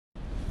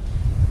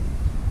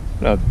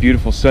A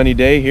beautiful sunny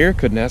day here.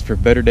 Couldn't ask for a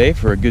better day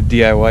for a good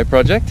DIY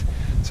project.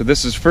 So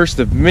this is first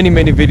of many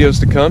videos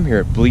to come here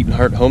at Bleeding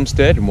Heart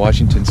Homestead in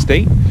Washington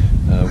State.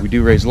 We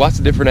do raise lots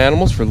of different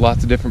animals for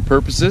lots of different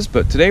purposes,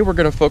 but today we're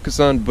going to focus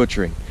on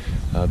butchering.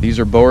 These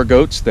are Boer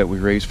goats that we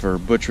raise for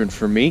butchering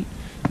for meat.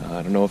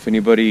 I don't know if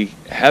anybody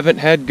haven't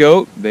had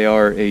goat. They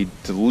are a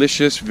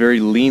delicious,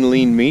 very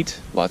lean meat.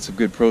 Lots of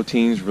good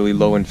proteins, really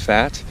low in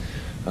fat.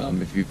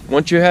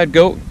 Once you had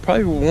goat,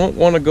 probably won't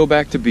want to go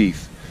back to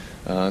beef.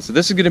 So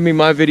this is going to be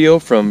my video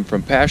from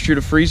pasture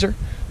to freezer.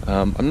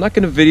 I'm not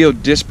going to video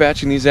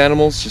dispatching these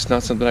animals, just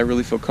not something I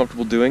really feel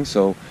comfortable doing.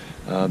 So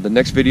the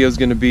next video is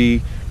going to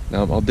be,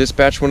 I'll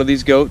dispatch one of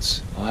these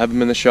goats, I'll have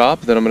them in the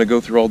shop, then I'm going to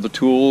go through all the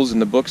tools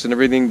and the books and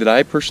everything that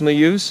I personally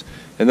use,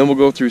 and then we'll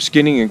go through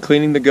skinning and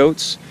cleaning the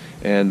goats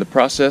and the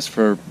process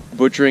for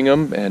butchering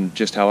them and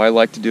just how I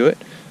like to do it.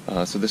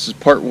 So this is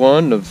part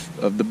one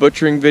of the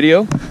butchering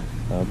video.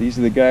 These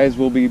are the guys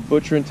we'll be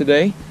butchering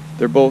today.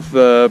 They're both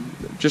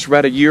just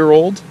about a year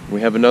old. We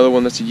have another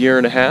one that's a year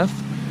and a half.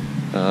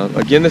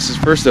 Again, this is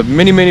first of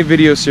many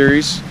video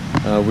series.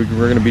 We're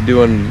going to be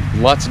doing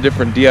lots of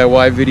different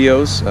DIY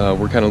videos.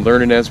 We're kind of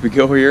learning as we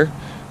go here.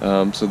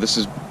 So this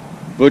is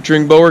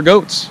butchering Boer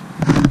goats.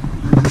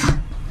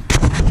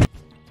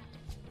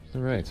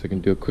 Alright, so I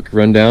can do a quick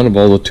rundown of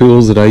all the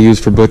tools that I use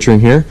for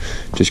butchering here.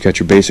 Just got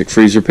your basic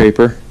freezer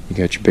paper. You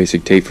got your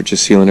basic tape for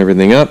just sealing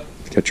everything up.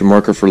 Got your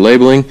marker for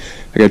labeling.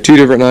 I got two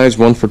different knives,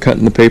 one for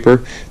cutting the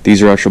paper.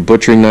 These are actual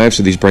butchering knives,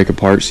 so these break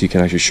apart so you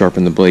can actually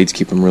sharpen the blades,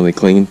 keep them really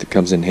clean. That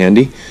comes in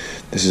handy.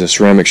 This is a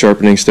ceramic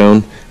sharpening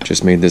stone.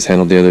 Just made this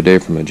handle the other day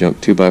from a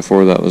junk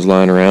 2x4 that was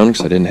lying around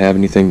because I didn't have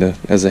anything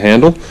as a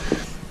handle.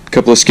 A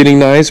couple of skinning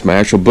knives, my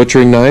actual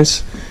butchering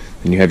knives.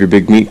 Then you have your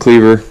big meat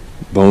cleaver,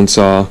 bone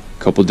saw, a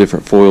couple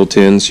different foil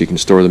tins so you can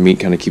store the meat,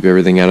 kind of keep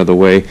everything out of the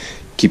way,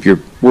 keep your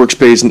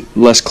workspace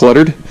less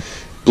cluttered.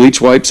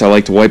 Bleach wipes, I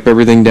like to wipe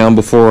everything down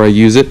before I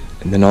use it.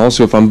 And then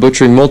also, if I'm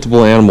butchering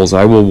multiple animals,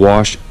 I will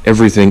wash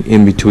everything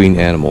in between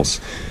animals.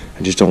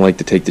 I just don't like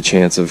to take the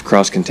chance of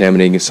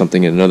cross-contaminating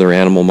something another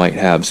animal might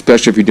have,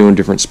 especially if you're doing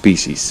different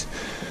species.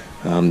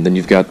 Then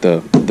you've got the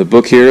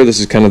book here. This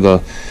is kind of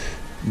the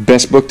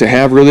best book to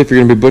have, really, if you're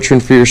going to be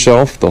butchering for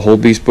yourself. The Whole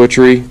Beast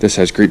Butchery. This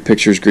has great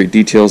pictures, great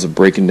details of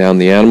breaking down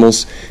the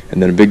animals.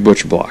 And then a big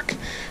butcher block.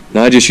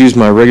 Now I just use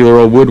my regular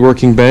old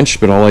woodworking bench,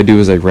 but all I do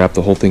is I wrap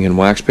the whole thing in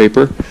wax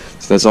paper.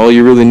 So that's all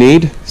you really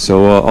need.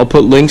 So I'll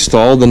put links to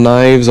all the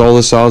knives, all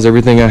the saws,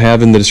 everything I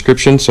have in the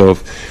description. So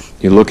if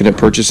you're looking at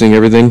purchasing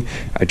everything,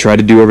 I try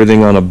to do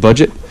everything on a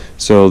budget.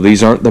 So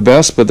these aren't the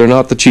best, but they're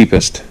not the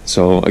cheapest.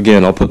 So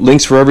again, I'll put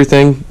links for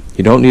everything.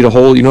 You don't need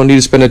you don't need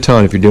to spend a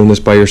ton if you're doing this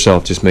by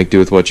yourself. Just make do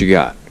with what you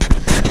got.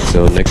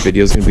 So the next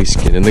video is going to be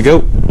skinning the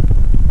goat.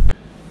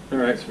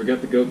 Alright, so we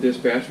got the goat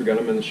dispatched. We got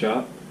them in the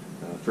shop.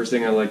 First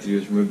thing I like to do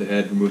is remove the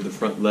head, remove the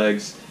front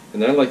legs,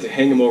 and then I like to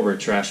hang them over a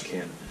trash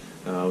can.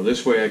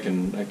 This way I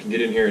can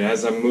get in here, and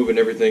as I'm moving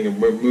everything and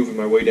moving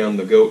my way down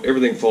the goat,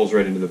 everything falls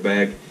right into the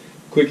bag.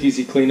 Quick,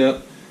 easy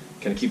cleanup,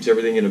 kind of keeps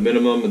everything at a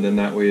minimum, and then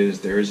that way,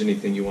 if there is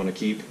anything you want to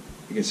keep,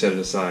 you can set it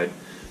aside.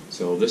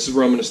 So this is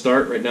where I'm going to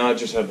start. Right now I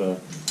just have a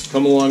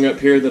come along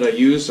up here that I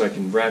use, so I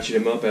can ratchet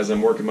him up as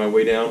I'm working my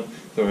way down.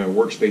 So my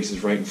workspace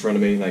is right in front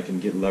of me, and I can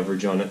get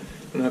leverage on it.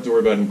 I don't have to worry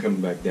about him coming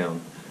back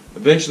down.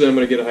 Eventually I'm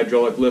going to get a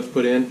hydraulic lift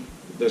put in.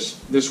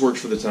 This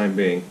works for the time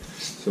being.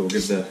 So we'll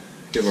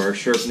give our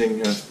sharpening,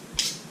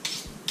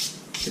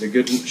 get a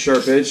good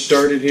sharp edge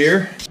started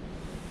here.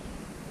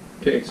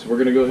 Okay, so we're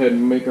going to go ahead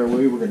and make our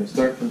way. We're going to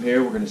start from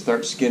here. We're going to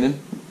start skinning.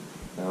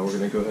 We're going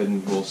to go ahead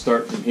and we'll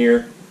start from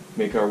here,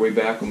 make our way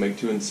back. We'll make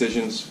 2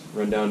 incisions,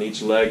 run down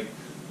each leg.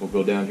 We'll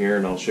go down here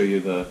and I'll show you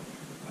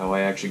how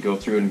I actually go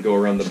through and go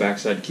around the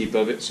backside keep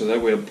of it. So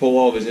that way I'll pull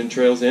all of his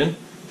entrails in.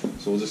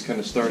 So we'll just kind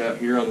of start out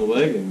here on the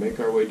leg and make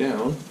our way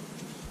down.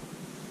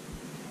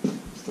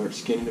 Start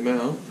skinning them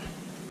out.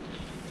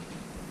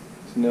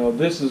 So now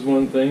this is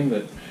one thing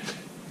that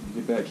you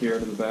get back here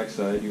to the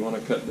backside. You want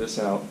to cut this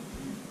out,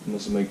 and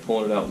this will make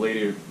pulling it out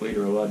later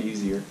a lot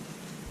easier.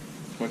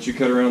 Once you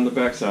cut around the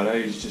backside,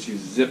 I just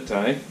use a zip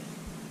tie.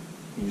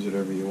 Use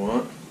whatever you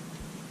want.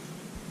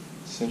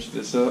 Cinch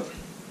this up.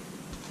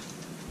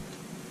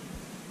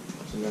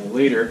 So now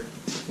later,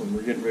 when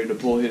we're getting ready to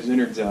pull his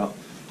innards out,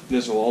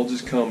 this will all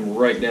just come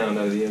right down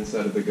out of the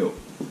inside of the goat.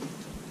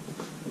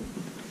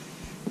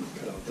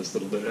 Cut out this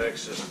little bit of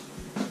excess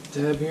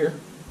tab here.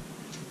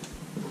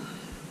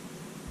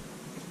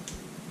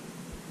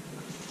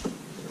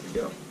 There we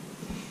go.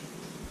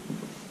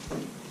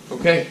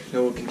 Okay,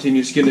 now we'll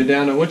continue skinning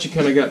down. Now once you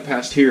kind of got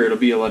past here, it'll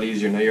be a lot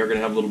easier. Now you're going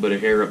to have a little bit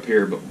of hair up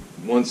here, but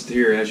once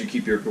here, as you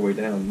keep your way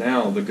down,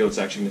 now the goat's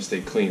actually going to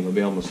stay clean. There'll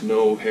be almost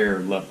no hair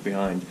left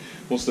behind.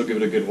 We'll still give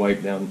it a good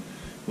wipe down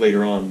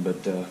later on,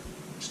 but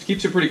just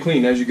keeps it pretty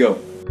clean as you go.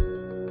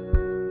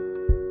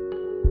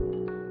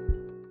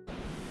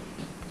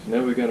 So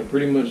now we've got it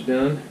pretty much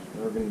done.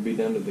 Now we're going to be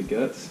down to the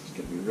guts. Just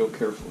got to be real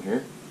careful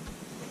here.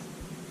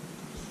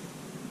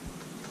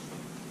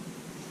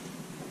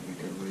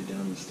 Make our way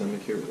down the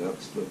stomach here without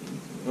splitting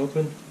anything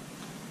open. You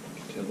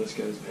can tell this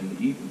guy's been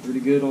eating pretty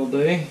good all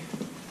day.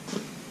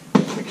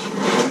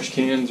 trash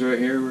cans right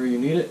here where you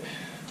need it.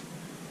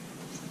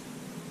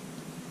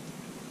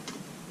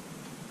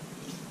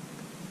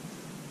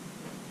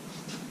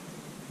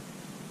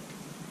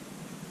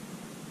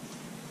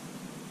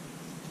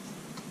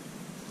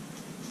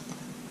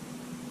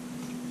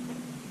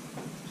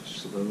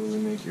 Just slowly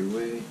make your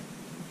way.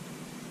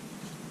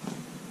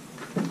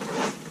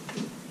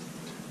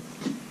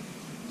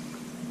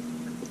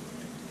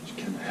 Just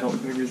kind of help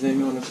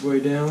everything on its way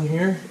down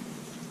here.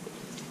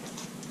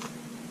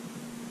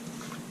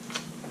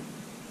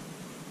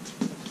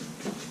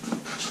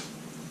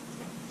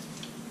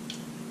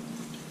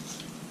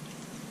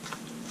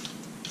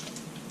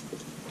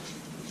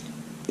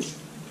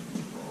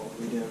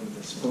 Down to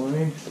the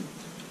spine.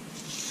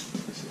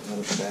 This is not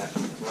a fat. A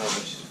lot of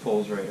it just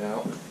pulls right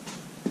out.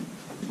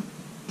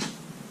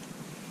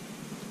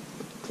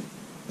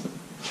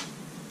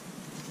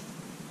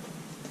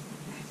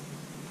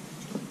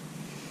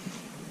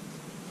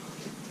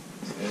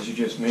 So as you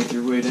just make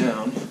your way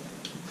down,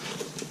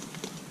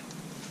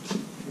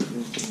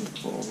 everything's going to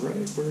fall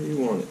right where you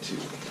want it to.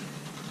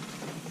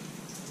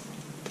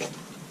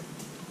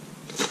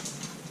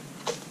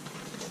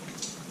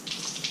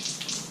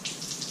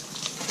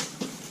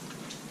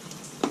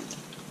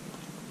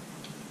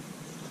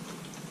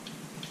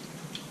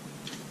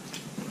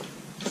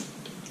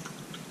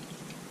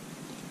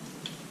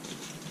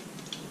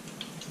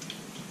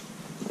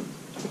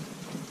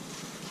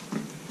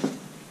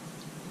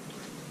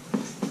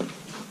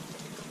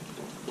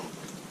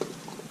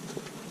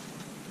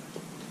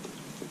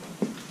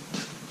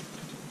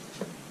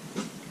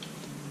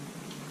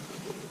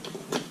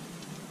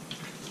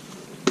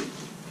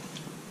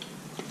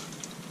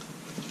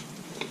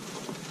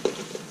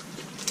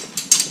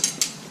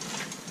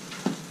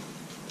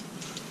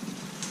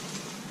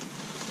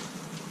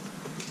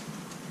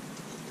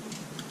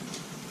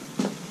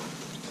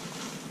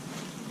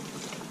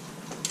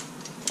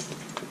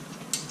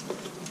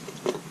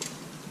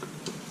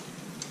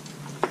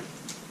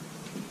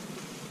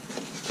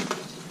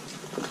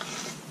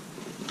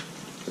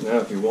 Now,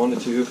 if you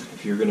wanted to,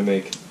 if you're going to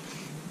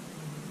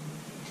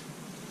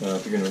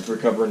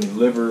recover any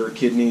liver or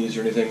kidneys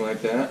or anything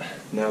like that,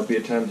 now would be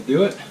a time to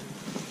do it.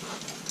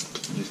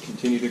 Just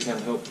continue to kind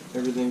of help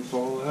everything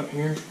fall out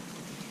here.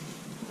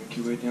 Make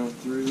your way down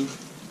through.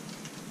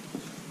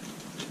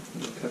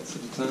 Little cuts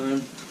at a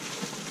time.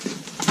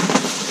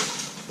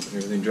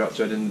 Everything drops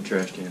right in the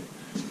trash can.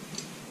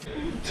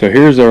 So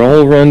here's our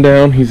whole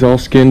rundown. He's all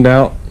skinned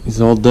out.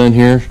 He's all done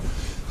here.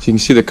 So you can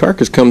see the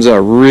carcass comes out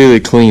really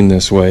clean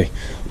this way.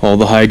 All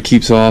the hide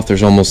keeps off.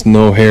 There's almost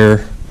no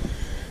hair.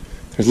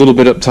 There's a little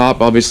bit up top,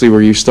 obviously,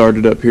 where you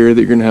started up here that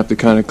you're going to have to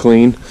kind of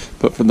clean.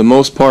 But for the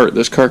most part,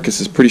 this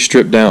carcass is pretty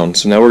stripped down.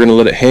 So now we're going to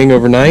let it hang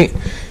overnight,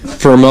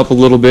 firm up a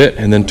little bit,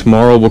 and then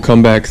tomorrow we'll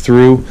come back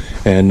through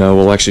and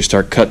we'll actually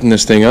start cutting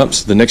this thing up.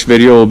 So the next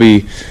video will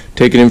be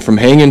taking him from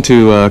hanging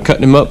to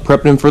cutting him up,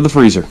 prepping him for the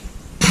freezer.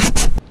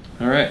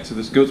 Alright, so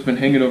this goat's been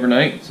hanging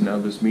overnight, so now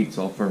this meat's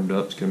all firmed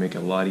up. It's going to make it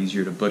a lot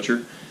easier to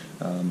butcher.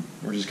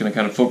 We're just going to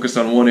kind of focus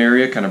on one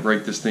area, kind of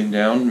break this thing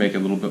down, make it a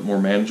little bit more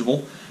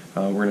manageable.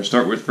 We're going to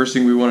start with, first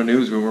thing we want to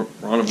do is we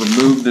want to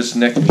remove this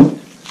neck meat.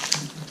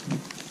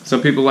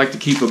 Some people like to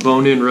keep a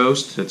bone-in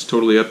roast. That's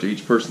totally up to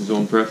each person's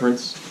own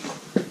preference.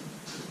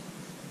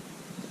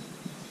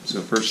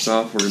 So first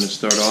off, we're going to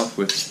start off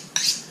with,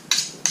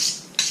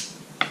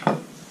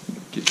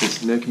 get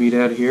this neck meat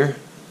out of here.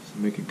 So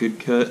make a good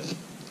cut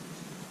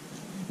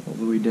all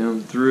the way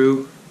down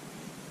through.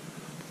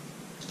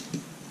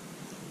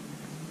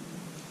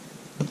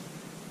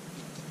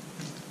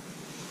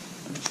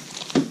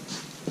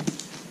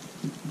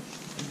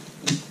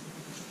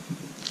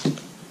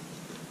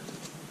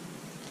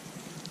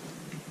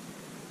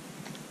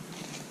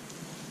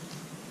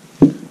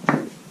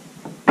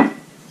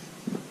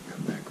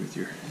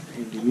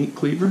 Meat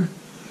cleaver.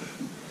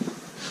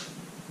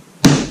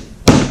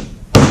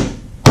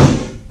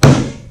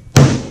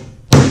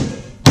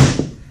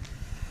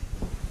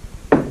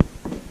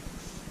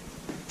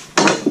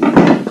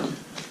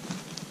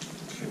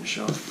 Finish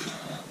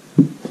off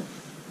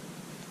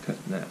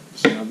cutting that.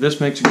 So now this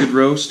makes a good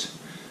roast.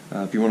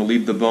 If you want to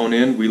leave the bone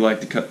in, we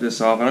like to cut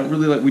this off. I don't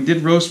really like. We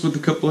did roast with a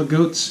couple of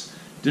goats.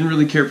 Didn't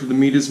really care for the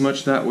meat as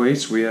much that way,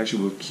 so we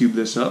actually will cube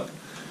this up.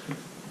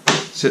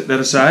 Set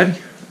that aside.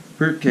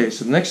 Okay,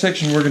 so the next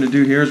section we're going to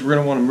do here is we're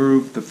going to want to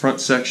move the front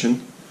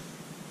section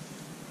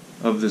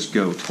of this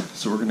goat.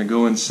 So we're going to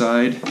go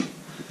inside.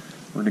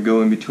 We're going to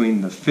go in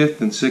between the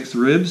 5th and 6th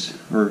ribs.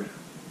 So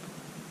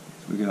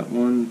we got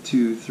 1,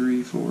 2,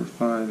 3, 4,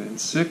 5, and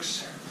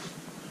 6.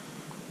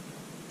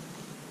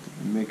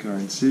 Make our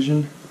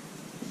incision.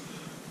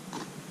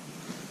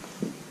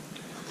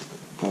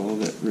 Follow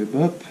that rib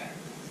up.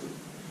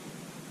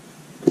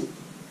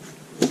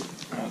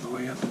 All the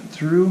way up and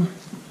through.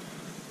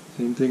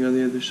 Same thing on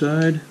the other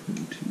side. 1,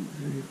 2,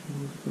 3,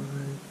 4, 5,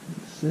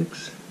 and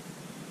 6.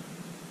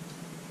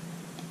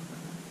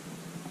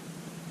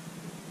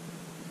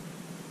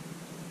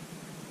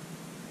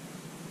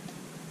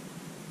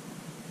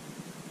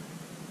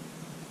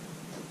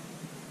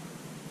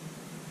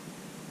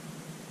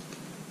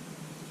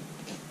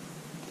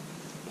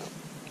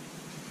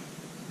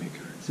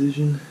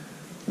 incision.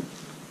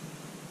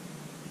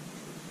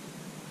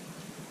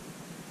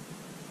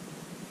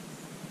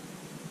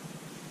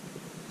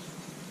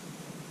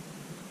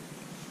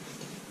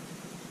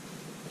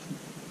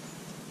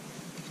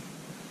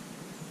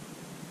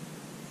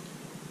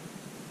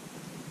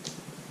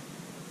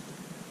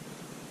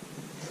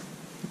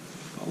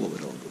 Follow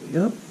it all the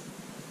way up.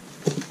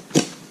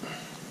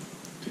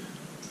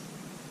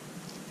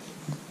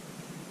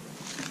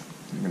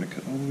 I'm going to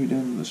cut all the way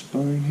down to the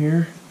spine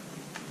here.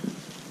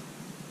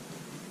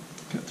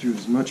 Cut through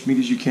as much meat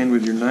as you can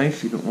with your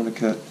knife. You don't want to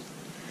cut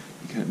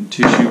in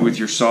tissue with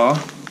your saw.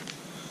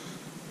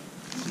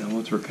 Now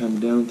once we're cutting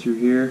down through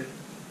here,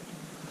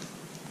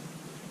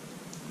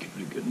 give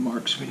it a good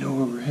mark so we know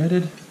where we're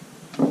headed.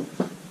 So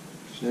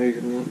now you're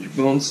going to want your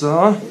bone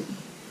saw.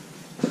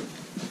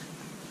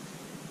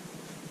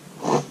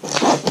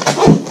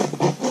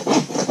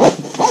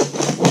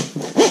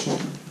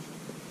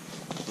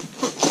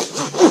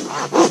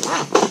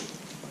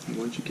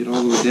 Once you get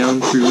all the way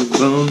down through the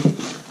bone,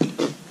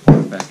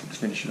 go back and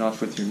finish it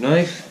off with your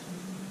knife.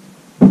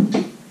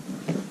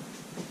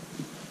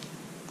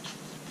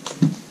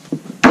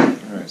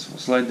 Alright, so we'll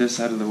slide this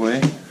out of the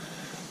way.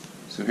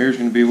 So here's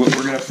going to be what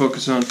we're going to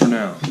focus on for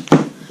now.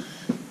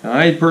 Now,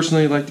 I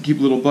personally like to keep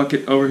a little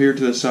bucket over here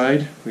to the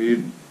side.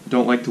 We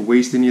don't like to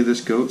waste any of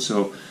this goat,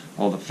 so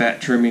all the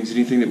fat trimmings,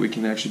 anything that we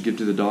can actually give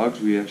to the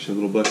dogs, we actually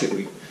have a little bucket.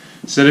 We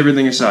set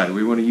everything aside.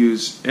 We want to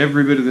use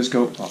every bit of this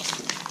goat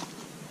possible.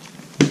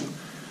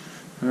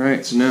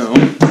 Alright, so now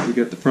we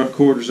got the front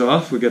quarters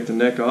off, we got the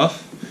neck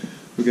off,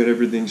 we got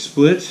everything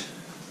split. So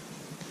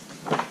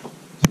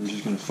we're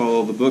just going to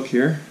follow the book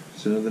here.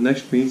 So now the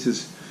next piece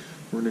is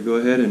we're going to go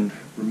ahead and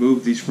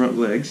remove these front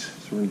legs.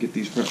 So we're going to get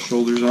these front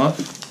shoulders off.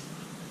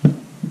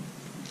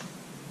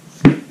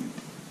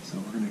 So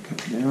we're going to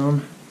cut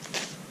down.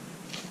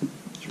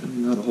 There's really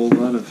not a whole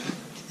lot of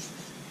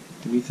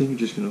anything, you're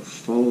just going to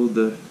follow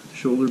the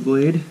shoulder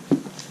blade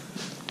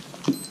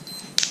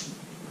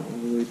all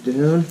the way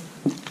down.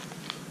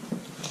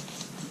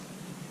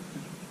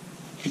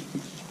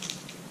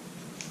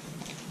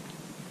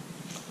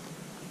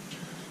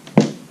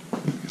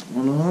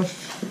 One off.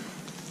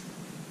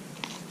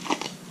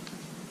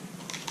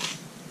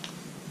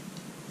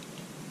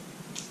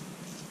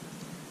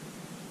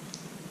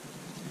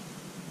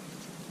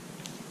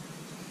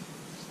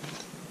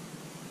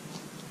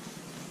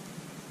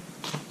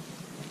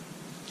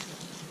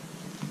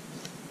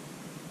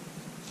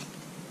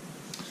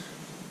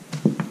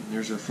 And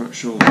there's our front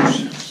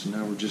shoulders. So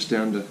now we're just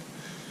down to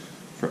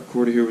front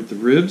quarter here with the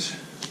ribs.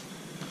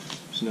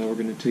 So now we're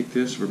going to take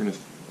this, we're going to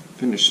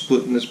finish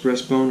splitting this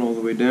breastbone all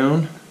the way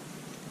down.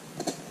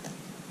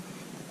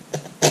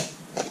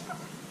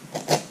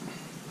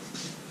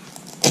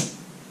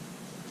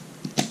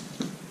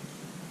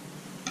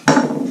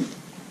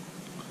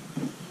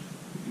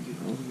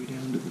 All the way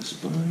down to the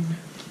spine.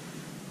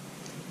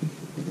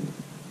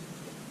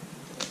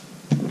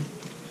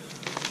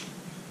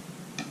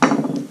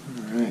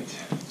 Alright,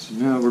 so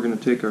now we're going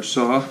to take our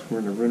saw,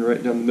 we're going to run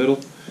right down the middle,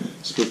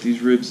 split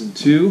these ribs in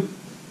two.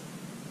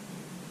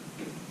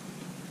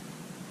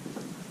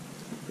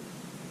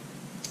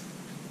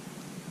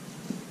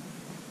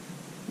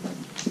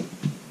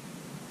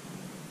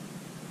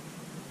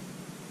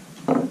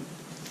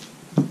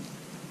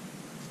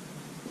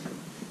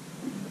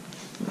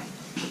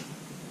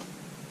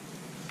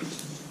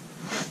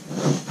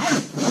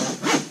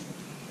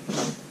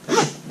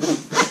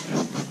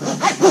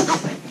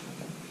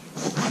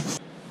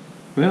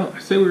 Well, I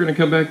say we're going to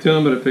come back to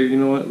them, but I figured, you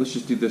know what, let's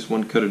just do this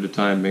one cut at a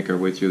time, make our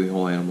way through the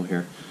whole animal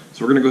here.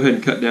 So we're going to go ahead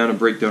and cut down and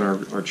break down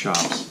our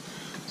chops.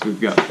 So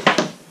we've got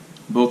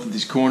both of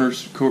these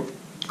corners,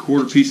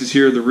 quarter pieces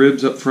here, the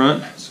ribs up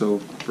front. So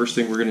first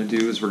thing we're going to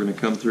do is we're going to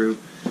come through,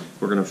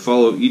 we're going to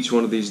follow each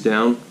one of these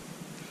down.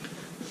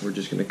 We're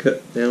just going to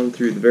cut down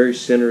through the very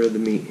center of the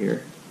meat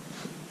here.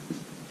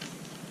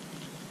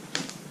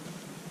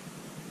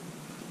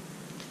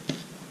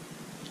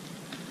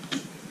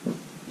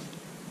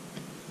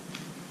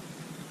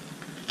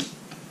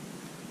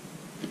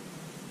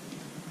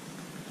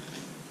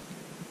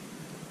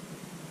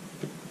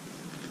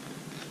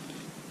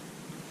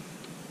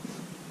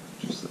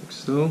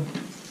 So,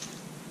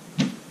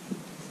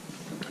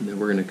 and then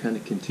we're going to kind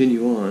of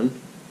continue on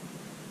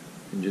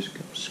and just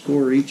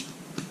score each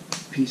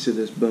piece of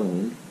this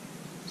bone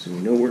so we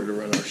know where to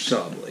run our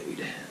saw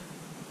blade.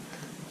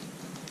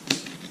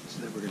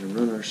 So then we're going to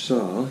run our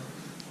saw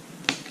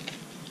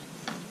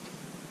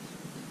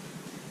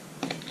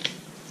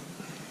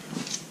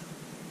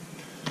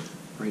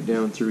right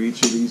down through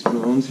each of these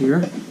bones here,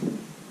 and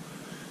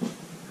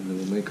then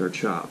we'll make our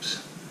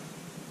chops.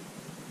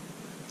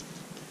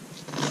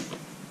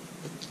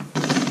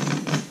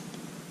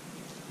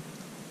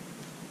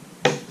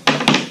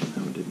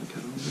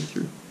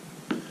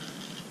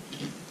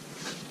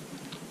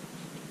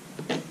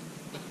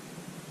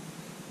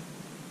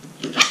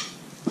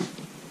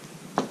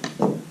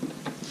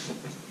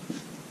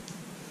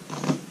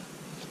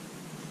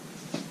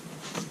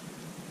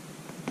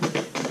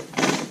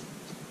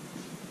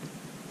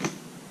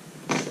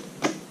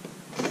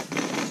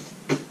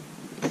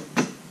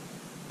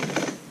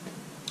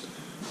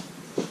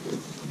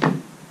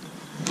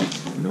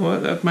 know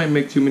what? That might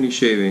make too many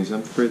shavings.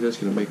 I'm afraid that's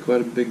going to make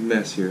quite a big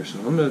mess here. So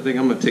I'm going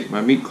to take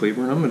my meat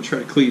cleaver and I'm going to try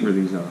to cleaver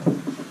these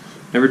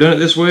off. Never done it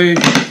this way.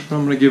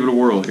 I'm going to give it a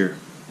whirl here.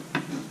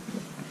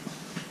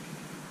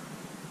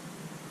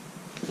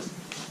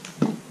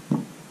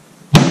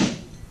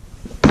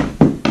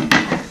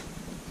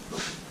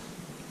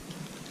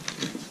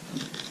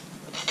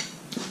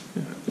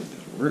 Yeah, I think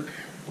that'll work.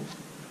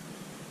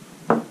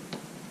 I'm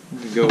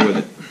going to go with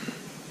it.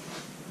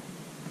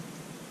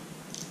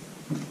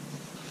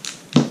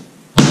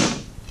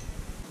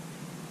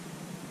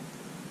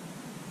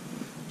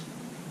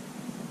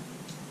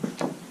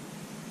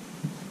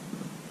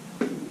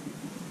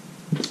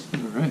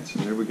 Alright, so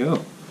there we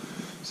go.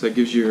 So that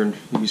gives you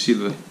can see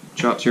the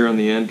chops here on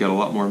the end, got a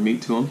lot more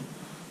meat to them,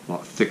 a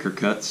lot thicker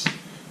cuts.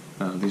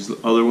 These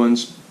other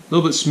ones, a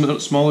little bit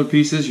smaller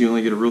pieces, you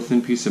only get a real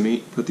thin piece of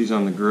meat. Put these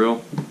on the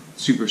grill,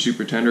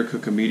 super tender,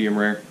 cook a medium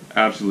rare,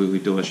 absolutely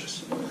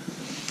delicious.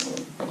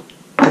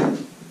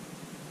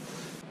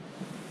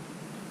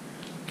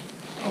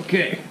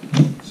 Okay,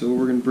 so what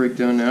we're going to break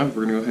down now,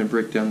 we're going to go ahead and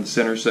break down the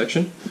center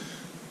section.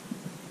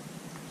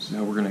 So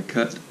now we're going to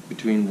cut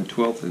between the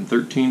 12th and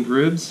 13th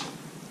ribs.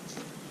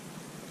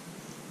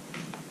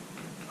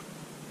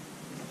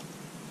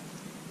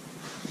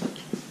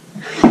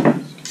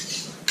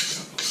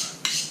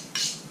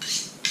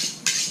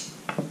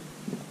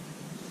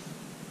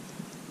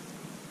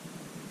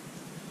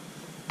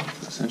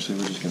 Essentially,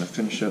 we're just going to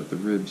finish up the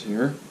ribs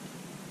here.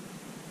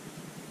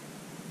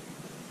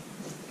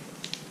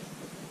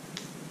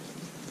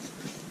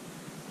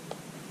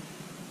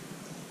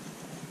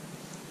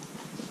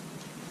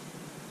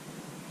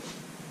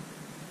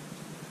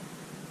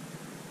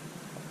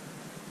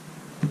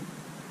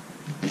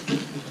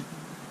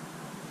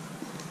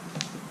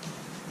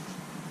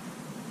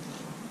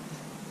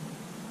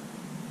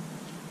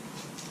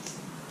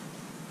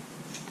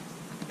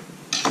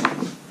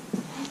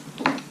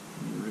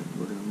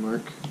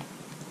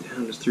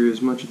 Down just through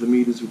as much of the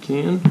meat as we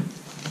can.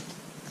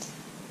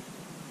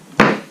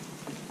 We're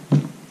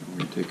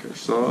going to take our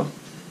saw and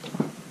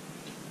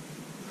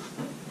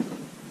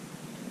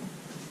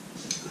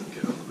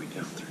get all the way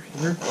down through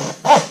here.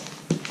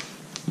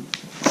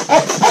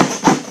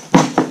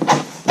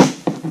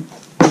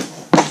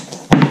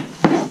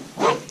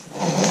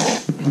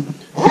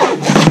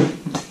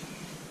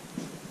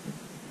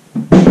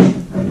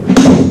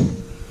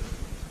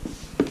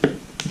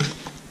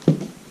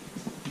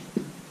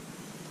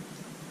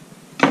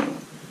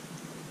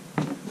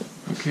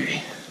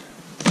 Okay,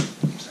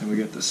 so we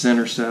got the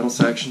center saddle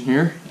section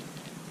here.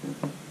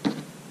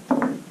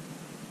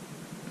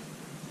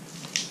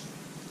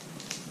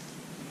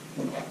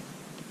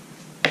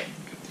 Get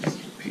these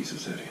little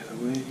pieces out of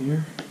the way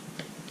here.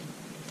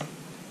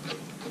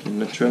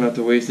 And try not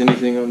to waste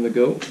anything on the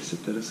goat.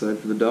 Set that aside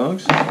for the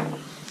dogs.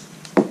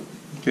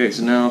 Okay,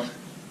 so now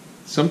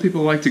some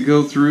people like to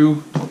go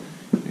through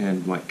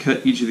and like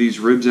cut each of these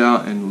ribs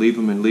out and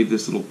leave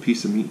this little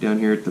piece of meat down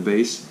here at the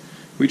base.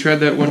 We tried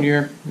that one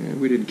year, and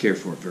we didn't care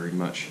for it very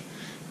much.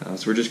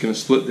 So we're just going to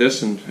split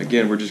this, and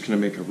again, we're just going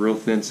to make a real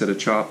thin set of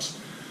chops.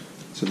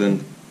 So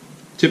then,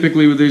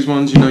 typically with these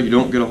ones, you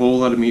don't get a whole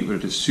lot of meat, but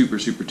it is super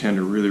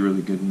tender,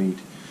 really good meat.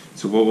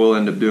 So what we'll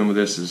end up doing with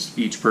this is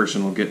each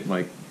person will get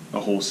like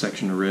a whole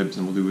section of ribs,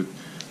 and we'll do with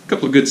a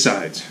couple of good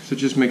sides. So it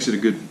just makes it a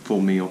good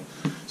full meal.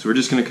 So we're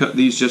just going to cut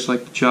these just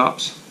like the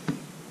chops.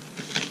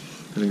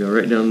 Going to go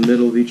right down the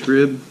middle of each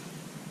rib.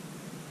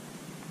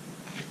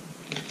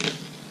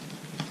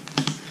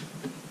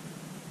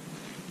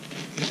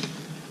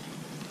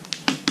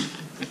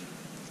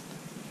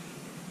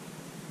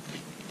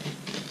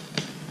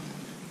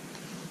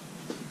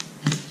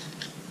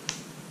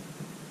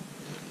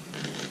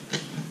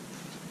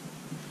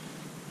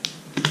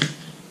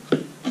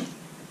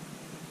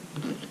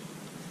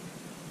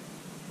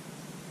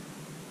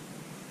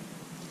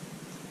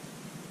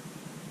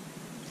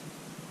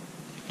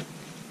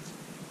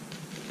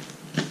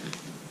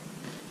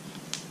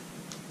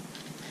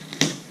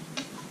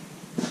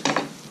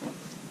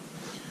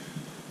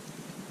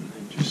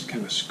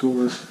 Kind of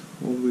score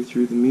all the way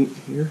through the meat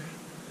here.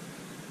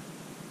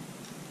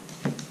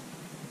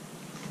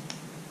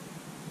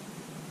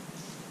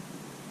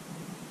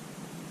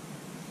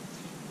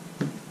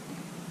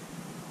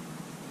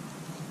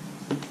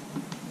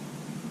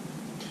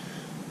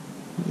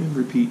 And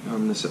repeat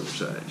on this other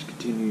side. Just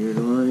continue your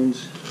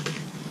lines.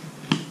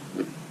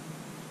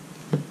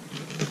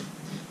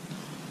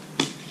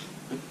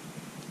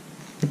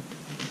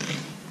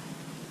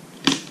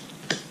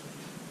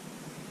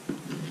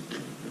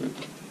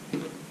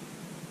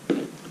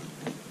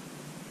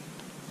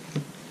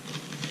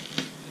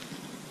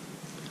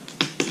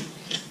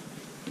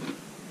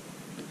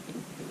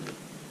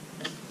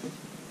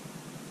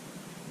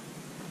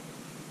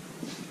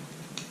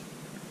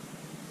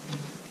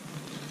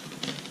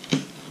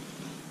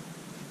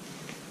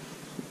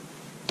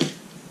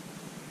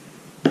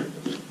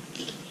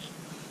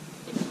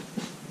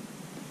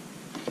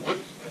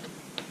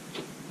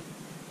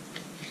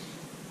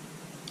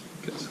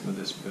 Got some of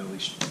this belly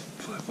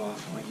flap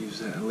off. I'll use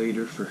that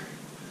later for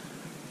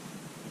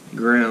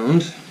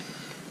ground,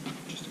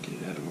 just to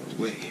get it out of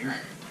our way here.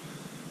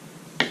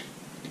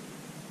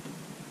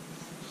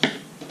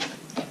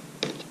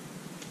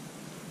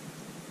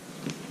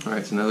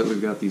 Alright, so now that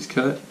we've got these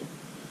cut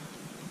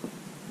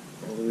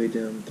all the way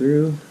down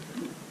through,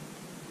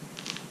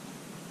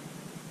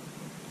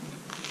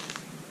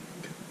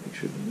 make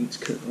sure the meat's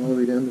cut all the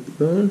way down to the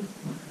bone.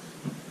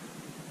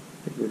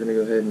 I think we're going to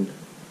go ahead and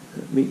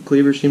meat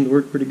cleaver seemed to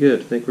work pretty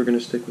good. I think we're going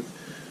to stick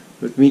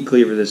with meat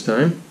cleaver this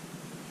time.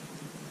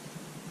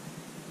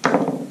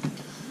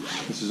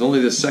 This is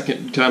only the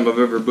second time I've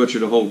ever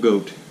butchered a whole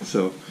goat,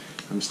 so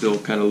I'm still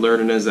kind of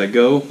learning as I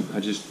go.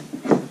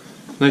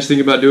 Nice thing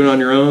about doing it on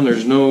your own,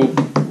 there's no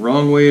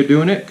wrong way of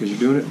doing it, because you're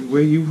doing it the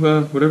way you,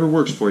 whatever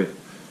works for you.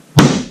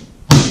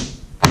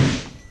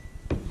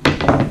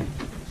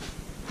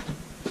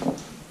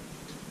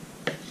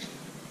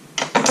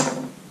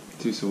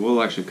 See, so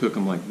we'll actually cook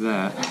them like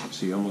that.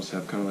 So you almost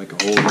have kind of like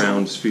a whole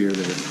round sphere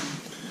there.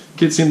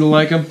 Kids seem to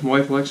like them, my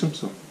wife likes them,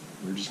 so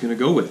we're just going to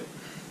go with it.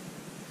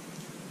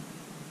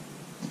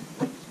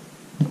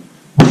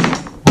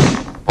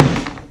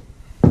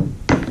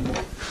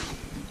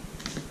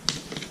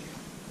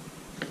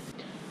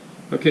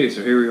 Okay,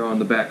 so here we are on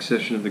the back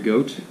section of the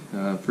goat.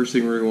 First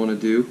thing we're going to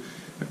want to do,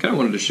 I kind of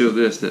wanted to show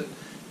this, that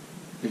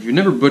if you've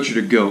never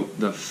butchered a goat,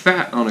 the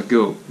fat on a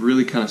goat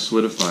really kind of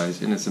solidifies,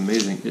 and it's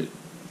amazing. It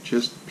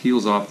just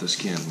peels off the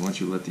skin once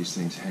you let these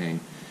things hang.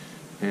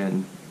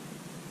 And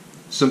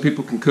some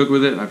people can cook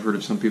with it. I've heard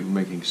of some people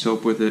making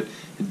soap with it.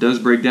 It does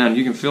break down.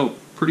 You can feel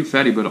pretty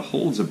fatty, but it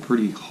holds a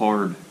pretty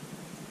hard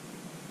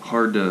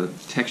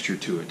texture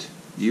to it,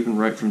 even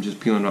right from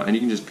just peeling it off. And you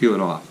can just peel it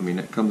off. I mean,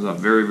 it comes off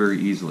very,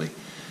 very easily.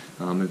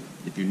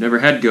 If you've never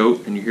had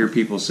goat and you hear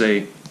people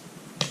say,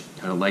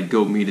 kind of like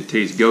goat meat, it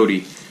tastes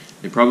goaty,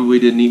 they probably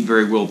didn't eat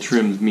very well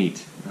trimmed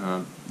meat.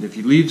 If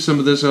you leave some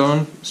of this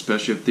on,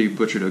 especially if they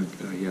butchered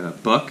a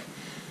buck,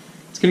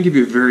 it's going to give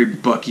you a very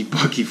bucky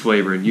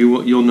flavor, and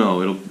you'll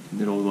know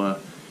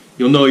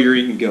you'll know you're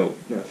eating goat.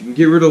 Now, if you can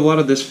get rid of a lot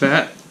of this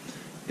fat,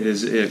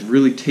 it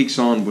really takes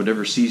on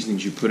whatever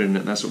seasonings you put in it,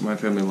 and that's what my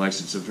family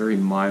likes. It's a very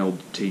mild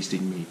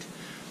tasting meat.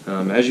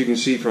 As you can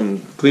see from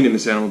cleaning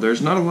this animal,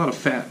 there's not a lot of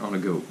fat on a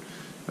goat.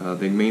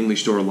 They mainly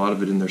store a lot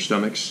of it in their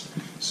stomachs,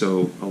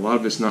 so a lot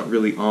of it's not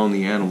really on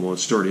the animal,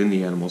 it's stored in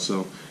the animal.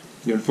 So,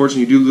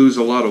 unfortunately, you do lose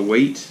a lot of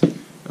weight.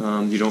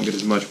 You don't get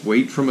as much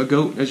weight from a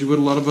goat as you would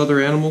a lot of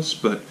other animals,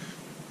 but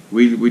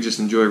we just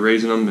enjoy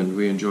raising them, and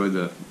we enjoy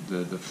the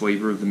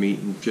flavor of the meat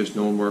and just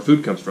knowing where our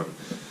food comes from.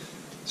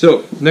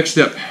 So, next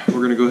step, we're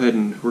going to go ahead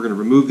and we're going to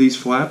remove these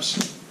flaps.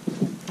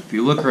 If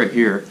you look right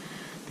here,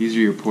 these are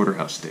your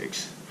porterhouse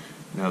steaks.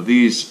 Now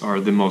these are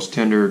the most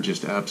tender,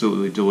 just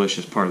absolutely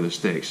delicious part of the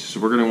steaks. So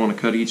we're going to want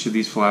to cut each of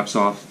these flaps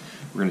off.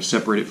 We're going to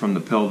separate it from the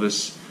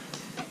pelvis.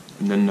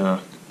 And then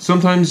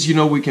sometimes,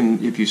 we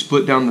can, if you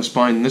split down the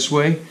spine this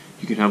way,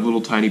 you can have little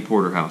tiny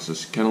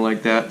porterhouses. Kind of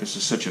like that. This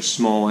is such a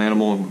small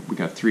animal, and we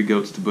got 3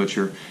 goats to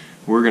butcher.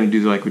 What we're going to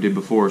do like we did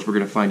before is we're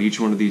going to find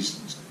each one of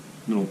these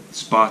little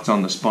spots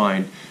on the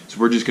spine. So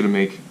we're just going to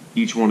make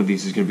each one of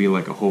these is going to be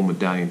like a whole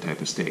medallion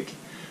type of steak.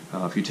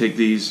 If you take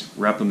these,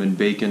 wrap them in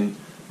bacon,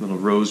 little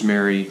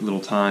rosemary, little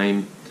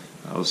thyme,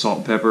 salt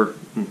and pepper,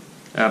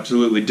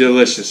 absolutely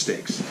delicious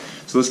steaks.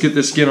 So let's get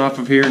this skin off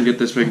of here and get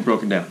this thing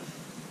broken down.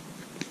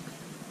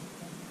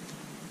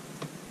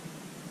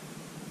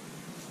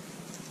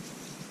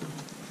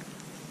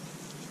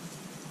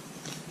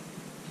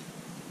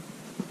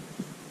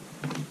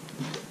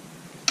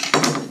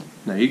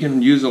 Now you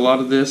can use a lot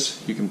of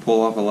this, you can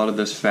pull off a lot of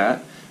this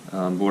fat,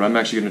 but what I'm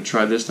actually going to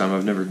try this time,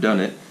 I've never done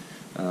it.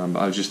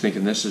 I was just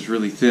thinking this is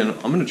really thin.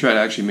 I'm going to try to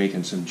actually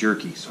making some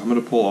jerky. So I'm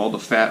going to pull all the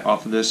fat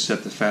off of this,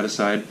 set the fat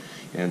aside,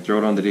 and throw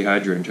it on the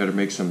dehydrator and try to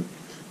make some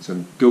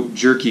goat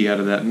jerky out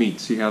of that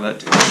meat. See how that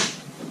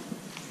tastes.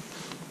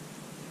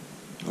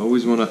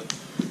 Always want to,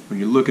 when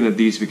you're looking at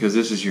these, because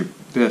this is your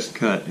best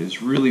cut,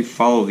 is really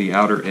follow the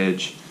outer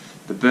edge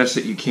the best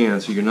that you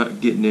can so you're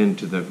not getting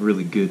into the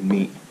really good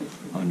meat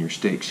on your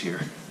steaks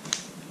here.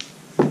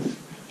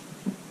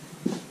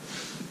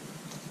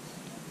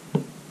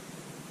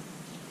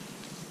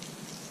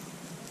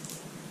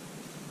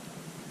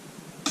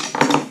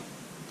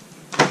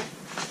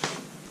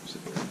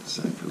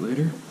 Side for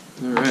later.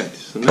 Alright,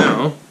 so now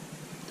I'm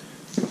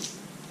going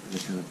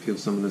to kind of peel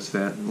some of this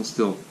fat, and we'll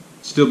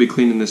still be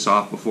cleaning this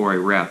off before I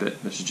wrap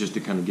it. This is just to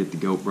kind of get the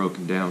goat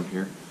broken down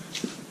here.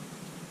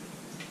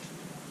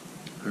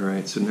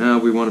 Alright, so now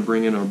we want to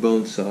bring in our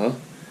bone saw,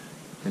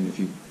 and if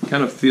you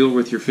kind of feel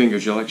with your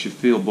fingers, you'll actually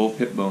feel both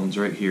hip bones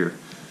right here.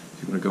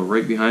 You're going to go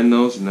right behind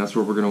those, and that's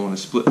where we're going to want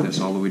to split this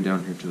all the way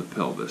down here to the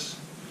pelvis.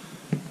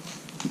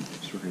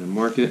 So we're going to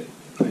mark it.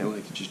 I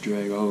like to just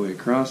drag all the way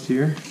across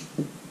here,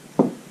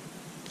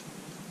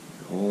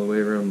 all the way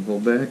around the whole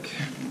back.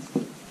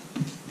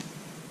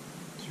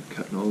 So you're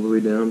cutting all the way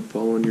down,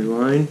 following your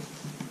line.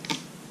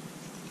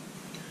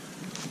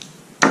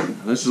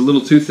 Now this is a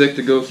little too thick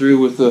to go through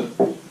with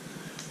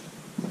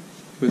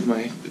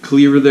my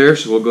cleaver there,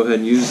 so we'll go ahead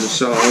and use the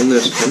saw on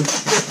this one.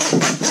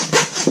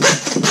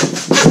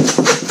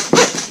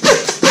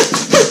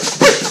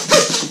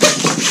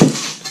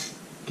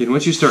 then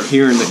once you start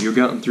hearing that you're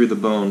cutting through the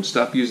bone,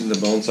 stop using the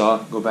bone saw,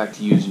 go back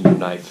to using your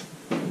knife.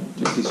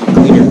 Just because you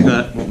clean your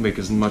cut, won't make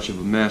as much of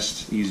a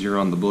mess, easier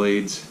on the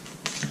blades.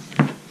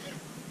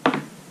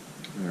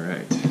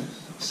 Alright,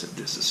 I'll set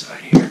this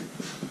aside here.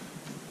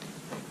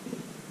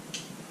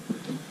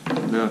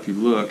 Now if you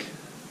look,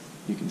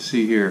 you can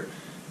see here,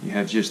 you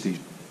have just these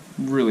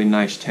really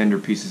nice tender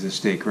pieces of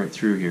steak right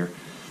through here.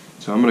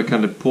 So I'm going to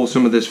kind of pull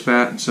some of this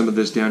fat and some of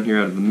this down here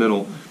out of the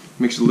middle.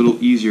 Makes it a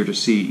little easier to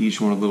see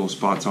each one of the little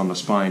spots on the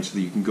spine so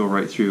that you can go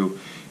right through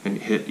and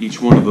hit each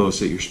one of those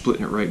so that you're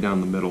splitting it right down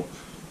the middle.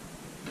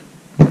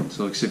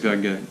 So let's see if I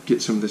can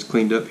get some of this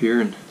cleaned up here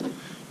and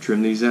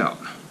trim these out.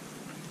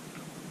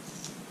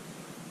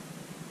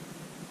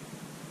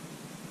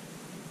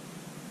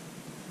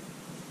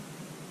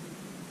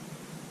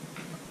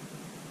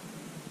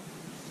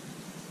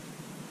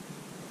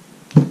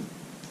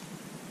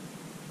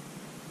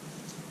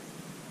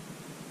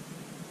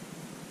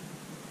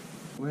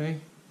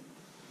 Way.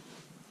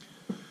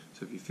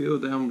 So if you feel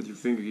down with your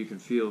finger, you can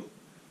feel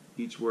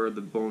each where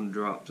the bone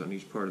drops on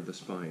each part of the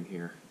spine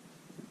here.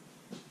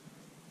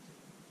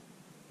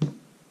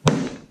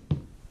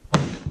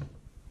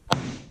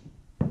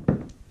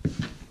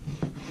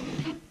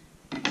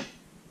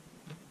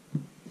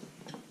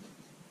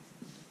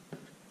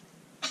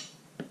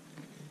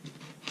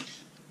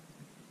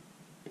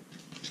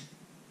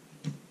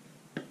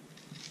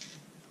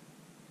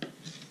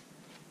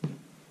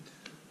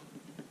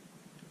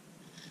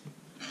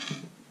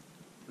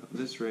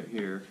 This right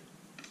here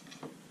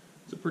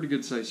is a pretty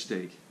good sized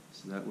steak.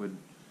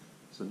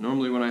 So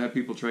normally when I have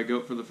people try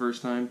goat for the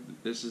first time,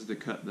 this is the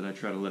cut that I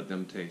try to let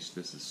them taste.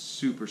 This is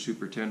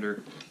super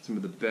tender, some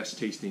of the best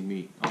tasting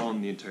meat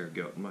on the entire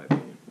goat in my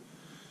opinion.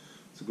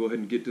 So go ahead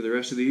and get to the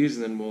rest of these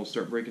and then we'll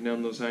start breaking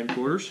down those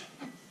hindquarters.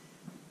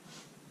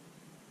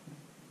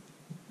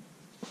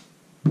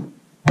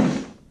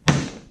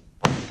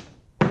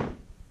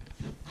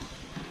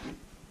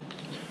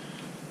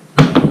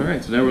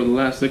 Alright, so now we're in the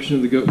last section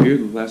of the goat here,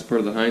 the last part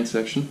of the hind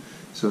section.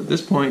 So at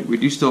this point, we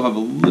do still have a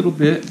little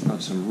bit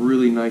of some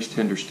really nice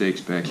tender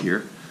steaks back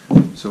here.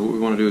 So what we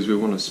want to do is we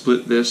want to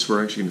split this.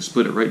 We're actually going to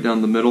split it right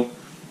down the middle,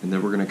 and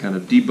then we're going to kind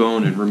of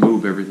debone and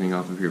remove everything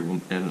off of here.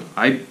 And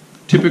I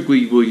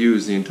typically will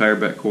use the entire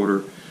back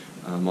quarter.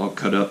 I'll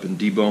cut up and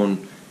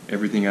debone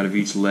everything out of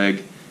each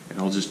leg, and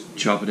I'll just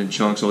chop it in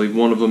chunks. I'll leave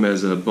one of them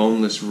as a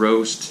boneless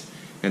roast,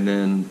 and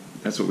then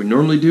that's what we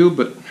normally do,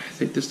 but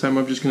I think this time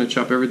I'm just going to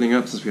chop everything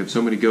up since we have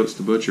so many goats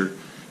to butcher.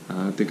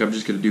 I think I'm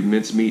just going to do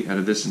minced meat out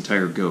of this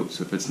entire goat.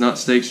 So if it's not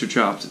steaks or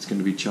chops, it's going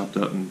to be chopped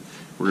up and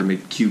we're going to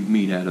make cubed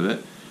meat out of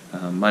it,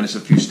 minus a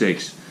few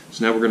steaks.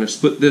 So now we're going to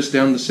split this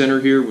down the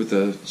center here with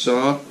a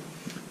saw,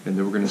 and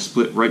then we're going to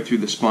split right through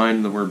the spine,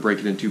 and then we're going to break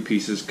it in 2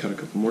 pieces, cut a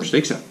couple more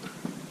steaks out.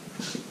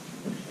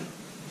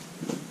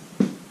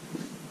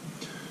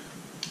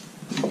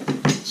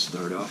 Let's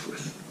start off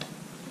with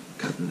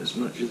cutting as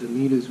much of the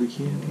meat as we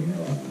can here.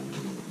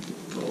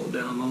 Follow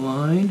down the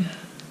line.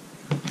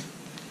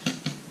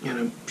 And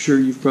I'm sure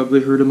you've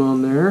probably heard him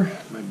on there.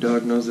 My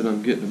dog knows that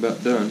I'm getting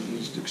about done.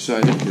 He's just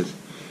excited because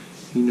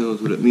he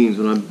knows what it means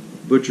when I'm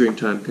butchering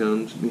time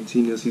comes. It means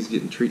he knows he's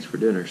getting treats for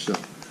dinner. So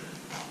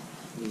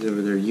he's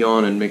over there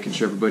yawning, making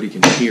sure everybody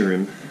can hear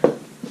him.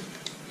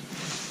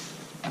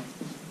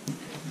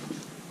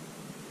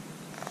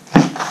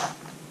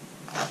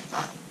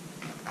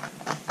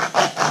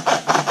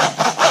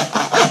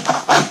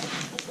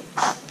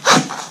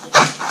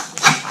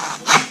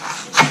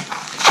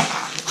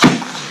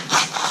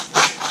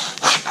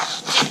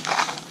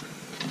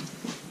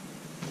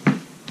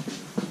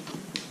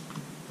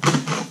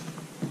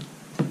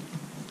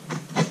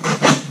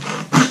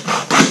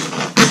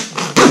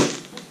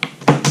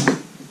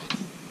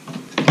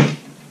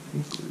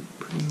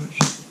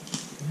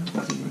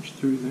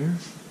 Through there.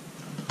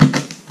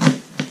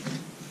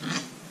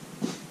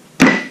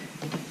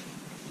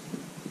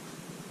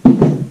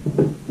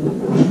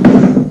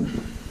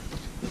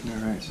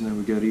 Alright, so now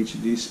we got each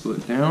of these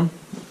split down.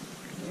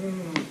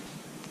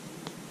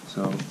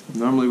 So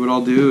normally what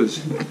I'll do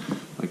is,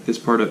 like this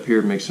part up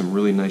here makes some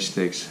really nice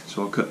steaks.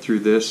 So I'll cut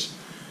through this,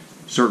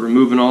 start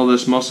removing all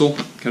this muscle,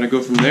 kind of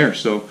go from there.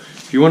 So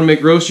if you want to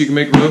make roast, you can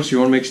make roast. If you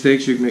want to make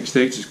steaks, you can make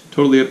steaks. It's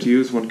totally up to you.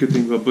 It's one good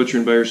thing about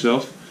butchering by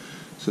yourself.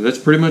 So that's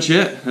pretty much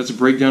it. That's a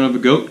breakdown of a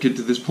goat. Get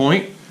to this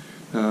point.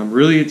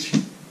 Really, it's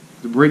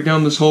to break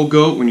down this whole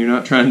goat when you're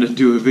not trying to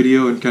do a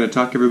video and kind of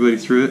talk everybody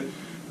through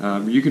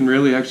it. You can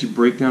really actually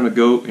break down a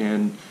goat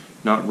and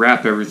not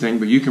wrap everything,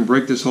 but you can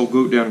break this whole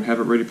goat down and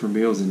have it ready for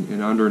meals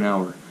in under an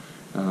hour.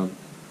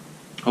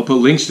 I'll put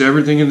links to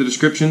everything in the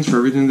descriptions for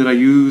everything that I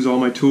use, all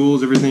my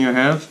tools, everything I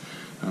have.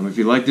 If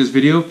you like this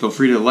video, feel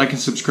free to like and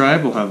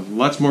subscribe. We'll have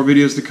lots more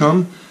videos to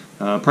come.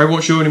 Probably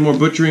won't show any more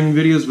butchering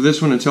videos with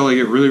this one until I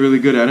get really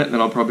good at it.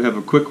 Then I'll probably have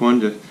a quick one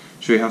to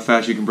show you how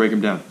fast you can break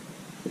them down.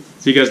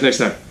 See you guys next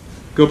time.